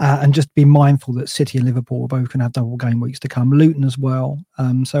 And just be mindful that City and Liverpool are both going to have double game weeks to come. Luton as well.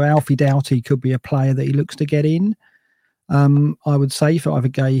 So Alfie Doughty could be a player that he looks to get in, I would say, for either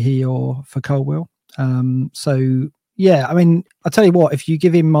Gahey or for Colwell. So, yeah, I mean, I'll tell you what, if you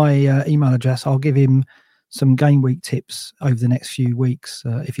give him my email address, I'll give him some game week tips over the next few weeks,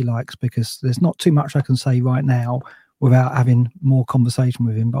 if he likes, because there's not too much I can say right now without having more conversation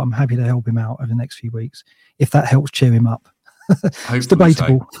with him, but I'm happy to help him out over the next few weeks, if that helps cheer him up. It's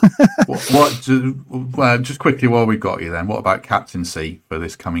debatable. Well, just quickly while we've got you then, what about captaincy for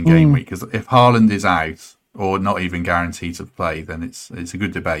this coming game week? Because if Haaland is out or not even guaranteed to play, then it's a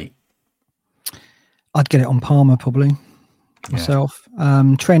good debate. I'd get it on Palmer probably myself.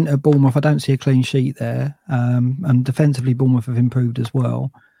 Trent at Bournemouth, I don't see a clean sheet there. And defensively, Bournemouth have improved as well.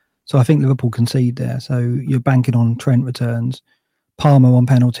 So I think Liverpool concede there. So you're banking on Trent returns. Palmer on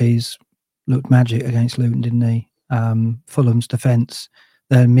penalties looked magic against Luton, didn't he? Fulham's defence,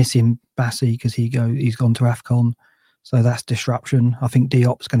 they're missing Bassi because he's gone to Afcon, so that's disruption. I think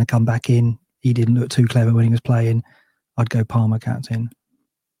Diop's going to come back in. He didn't look too clever when he was playing. I'd go Palmer captain.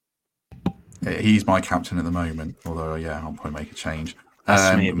 He's my captain at the moment, although I'll probably make a change.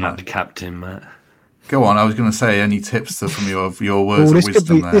 That's me about the captain, Matt. Go on. I was going to say, any tips from your words of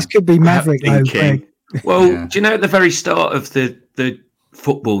wisdom there? This could be Maverick though, Greg. Well, do you know at the very start of the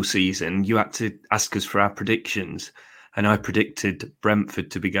football season, you had to ask us for our predictions, and I predicted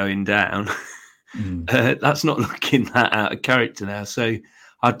Brentford to be going down. That's not looking that out of character now. So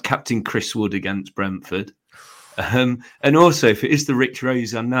I'd captain Chris Wood against Brentford. And also, if it is the Rich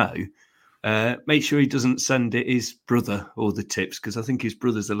Rose I know, make sure he doesn't send it his brother all the tips, because I think his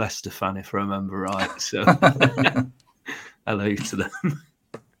brother's a Leicester fan, if I remember right. So hello to them.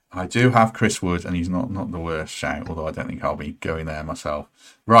 I do have Chris Wood, and he's not the worst shout, although I don't think I'll be going there myself.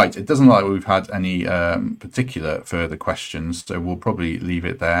 Right, it doesn't look like we've had any particular further questions, so we'll probably leave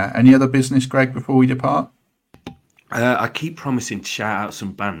it there. Any other business, Greg, before we depart? I keep promising to shout out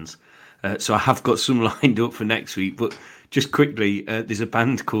some bands, so I have got some lined up for next week, but just quickly, there's a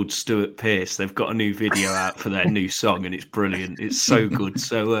band called Stuart Pearce. They've got a new video out for their new song, and it's brilliant. It's so good.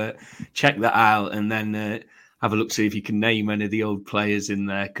 So check that out, and then have a look, see if you can name any of the old players in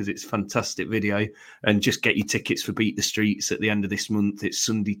there, because it's a fantastic video. And just get your tickets for Beat the Streets at the end of this month. It's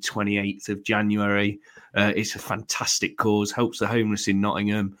Sunday, 28th of January. It's a fantastic cause, helps the homeless in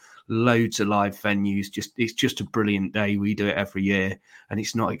Nottingham. Loads of live venues. It's just a brilliant day. We do it every year, and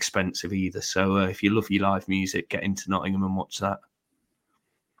it's not expensive either. So if you love your live music, get into Nottingham and watch that.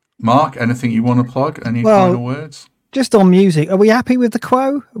 Mark, anything you want to plug? Any final words? Just on music, are we happy with the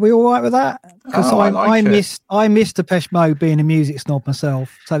quo? Are we all right with that? Because I missed Depeche Mode being a music snob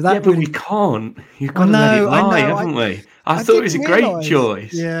myself. So that but we can't. You've got to let it lie, haven't we? I thought it was a great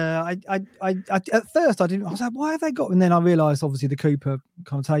choice. Yeah, I at first I didn't. I was like, why have they got? And then I realised, obviously, the Cooper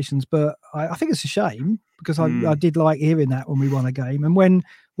connotations. But I think it's a shame, because I did like hearing that when we won a game, and when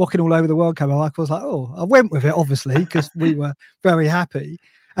Walking All Over the World came, I was like, I went with it, obviously, because we were very happy.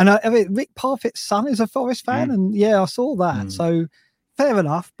 And I mean, Rick Parfitt's son is a Forest fan, and I saw that. So fair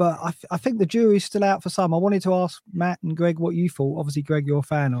enough, but I think the jury's still out for some. I wanted to ask Matt and Greg what you thought. Obviously, Greg, you're a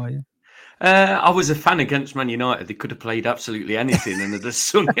fan, are you? I was a fan against Man United. They could have played absolutely anything, and they'd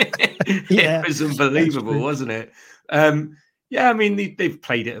sung it. It was unbelievable, wasn't it? I mean, they've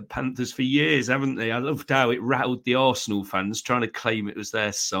played it at Panthers for years, haven't they? I loved how it rattled the Arsenal fans, trying to claim it was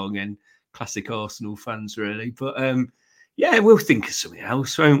their song, and classic Arsenal fans, really. But we'll think of something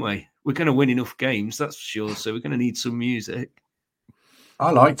else, won't we? We're going to win enough games, that's for sure. So we're going to need some music.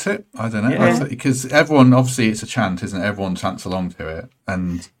 I liked it. I don't know. Because everyone, obviously, it's a chant, isn't it? Everyone chants along to it.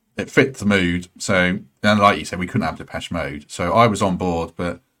 And it fit the mood. So, and like you said, we couldn't have Depeche Mode. So I was on board.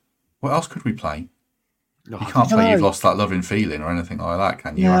 But what else could we play? You can't play You've Lost That Loving Feeling or anything like that,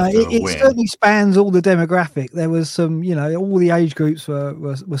 can you? Yeah, it certainly spans all the demographic. There was some, all the age groups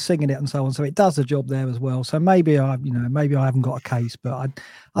were singing it and so on. So it does a job there as well. So maybe I haven't got a case, but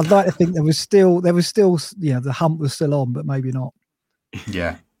I'd like to think there was still, the hump was still on, but maybe not.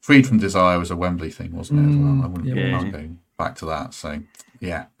 Yeah, Freed from Desire was a Wembley thing, wasn't it? As well, I wouldn't go back to that. So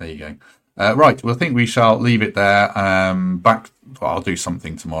yeah, there you go. Right, well, I think we shall leave it there. I'll do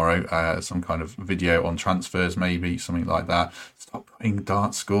something tomorrow, some kind of video on transfers, maybe something like that. Stop putting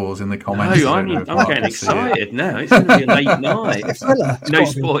dart scores in the comments. No, I'm getting excited now. It's going to be a late night. No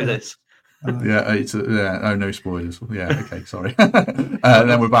spoilers. No spoilers. Yeah, okay, sorry.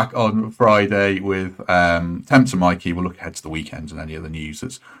 Then we're back on Friday with Temps and Mikey. We'll look ahead to the weekend and any other news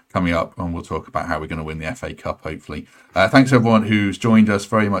that's coming up, and we'll talk about how we're going to win the FA Cup, hopefully. Thanks everyone who's joined us,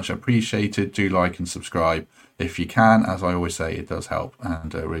 very much appreciated. Do like and subscribe if you can. As I always say, it does help,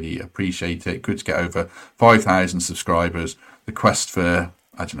 and really appreciate it. Good to get over 5,000 subscribers. The quest for,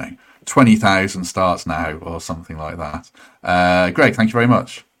 20,000 starts now, or something like that. Greg, thank you very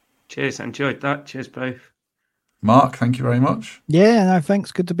much. Cheers, enjoyed that. Cheers, both. Mark, thank you very much. Yeah, no,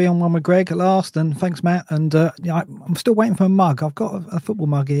 thanks. Good to be on one with Greg at last, and thanks, Matt. And I'm still waiting for a mug. I've got a football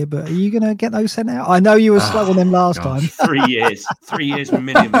mug here, but are you going to get those sent out? I know you were slow on them last time. 3 years. 3 years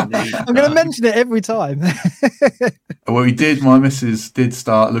minimum. I'm going to mention it every time. Well, my missus did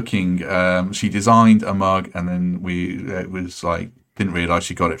start looking. She designed a mug, and then it was like, didn't realise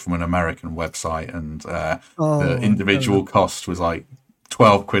she got it from an American website, and the individual cost was like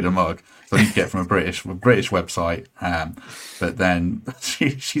 12 quid a mug. So I need to get from a British website. But then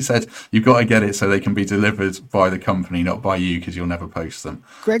she said, you've got to get it so they can be delivered by the company, not by you, because you'll never post them.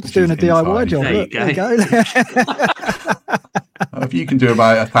 Greg's doing a DIY job. There you go. If you can do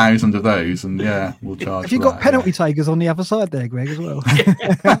about 1,000 of those, and we'll charge. Have you got penalty takers on the other side there, Greg, as well?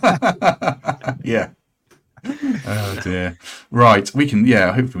 Yeah. Oh dear. Right, we can.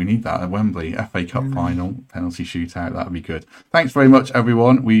 Hopefully we need that at Wembley. FA Cup final penalty shootout. That would be good. Thanks very much,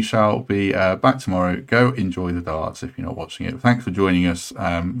 everyone. We shall be back tomorrow. Go enjoy the darts if you're not watching it. Thanks for joining us.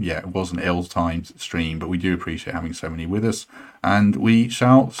 It was an ill-timed stream, but we do appreciate having so many with us, and we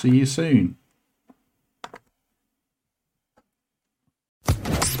shall see you soon.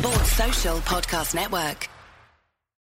 Sports Social Podcast Network.